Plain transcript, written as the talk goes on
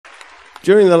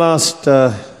During the last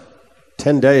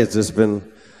 10 days, there's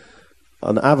been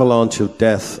an avalanche of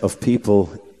death of people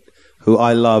who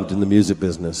I loved in the music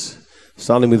business.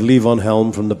 Starting with Levon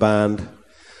Helm from the band,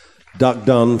 Duck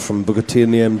Dunn from Booker T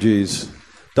and the MGs,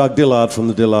 Doug Dillard from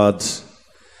the Dillards,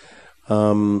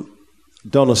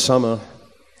 Donna Summer,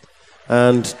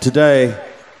 and today,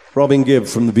 Robin Gibb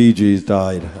from the Bee Gees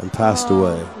died and passed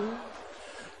away.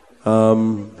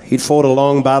 He'd fought a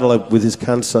long battle with his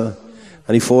cancer,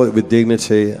 and he fought it with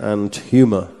dignity and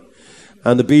humor.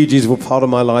 And the Bee Gees were part of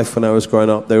my life when I was growing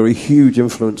up. They were a huge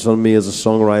influence on me as a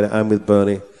songwriter and with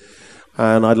Bernie.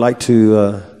 And I'd like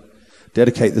to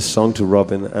dedicate this song to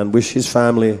Robin and wish his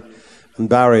family and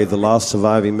Barry, the last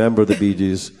surviving member of the Bee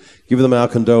Gees, give them our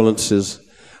condolences.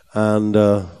 And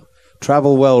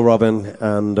travel well, Robin,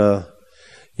 and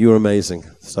you're amazing.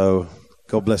 So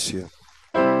God bless you.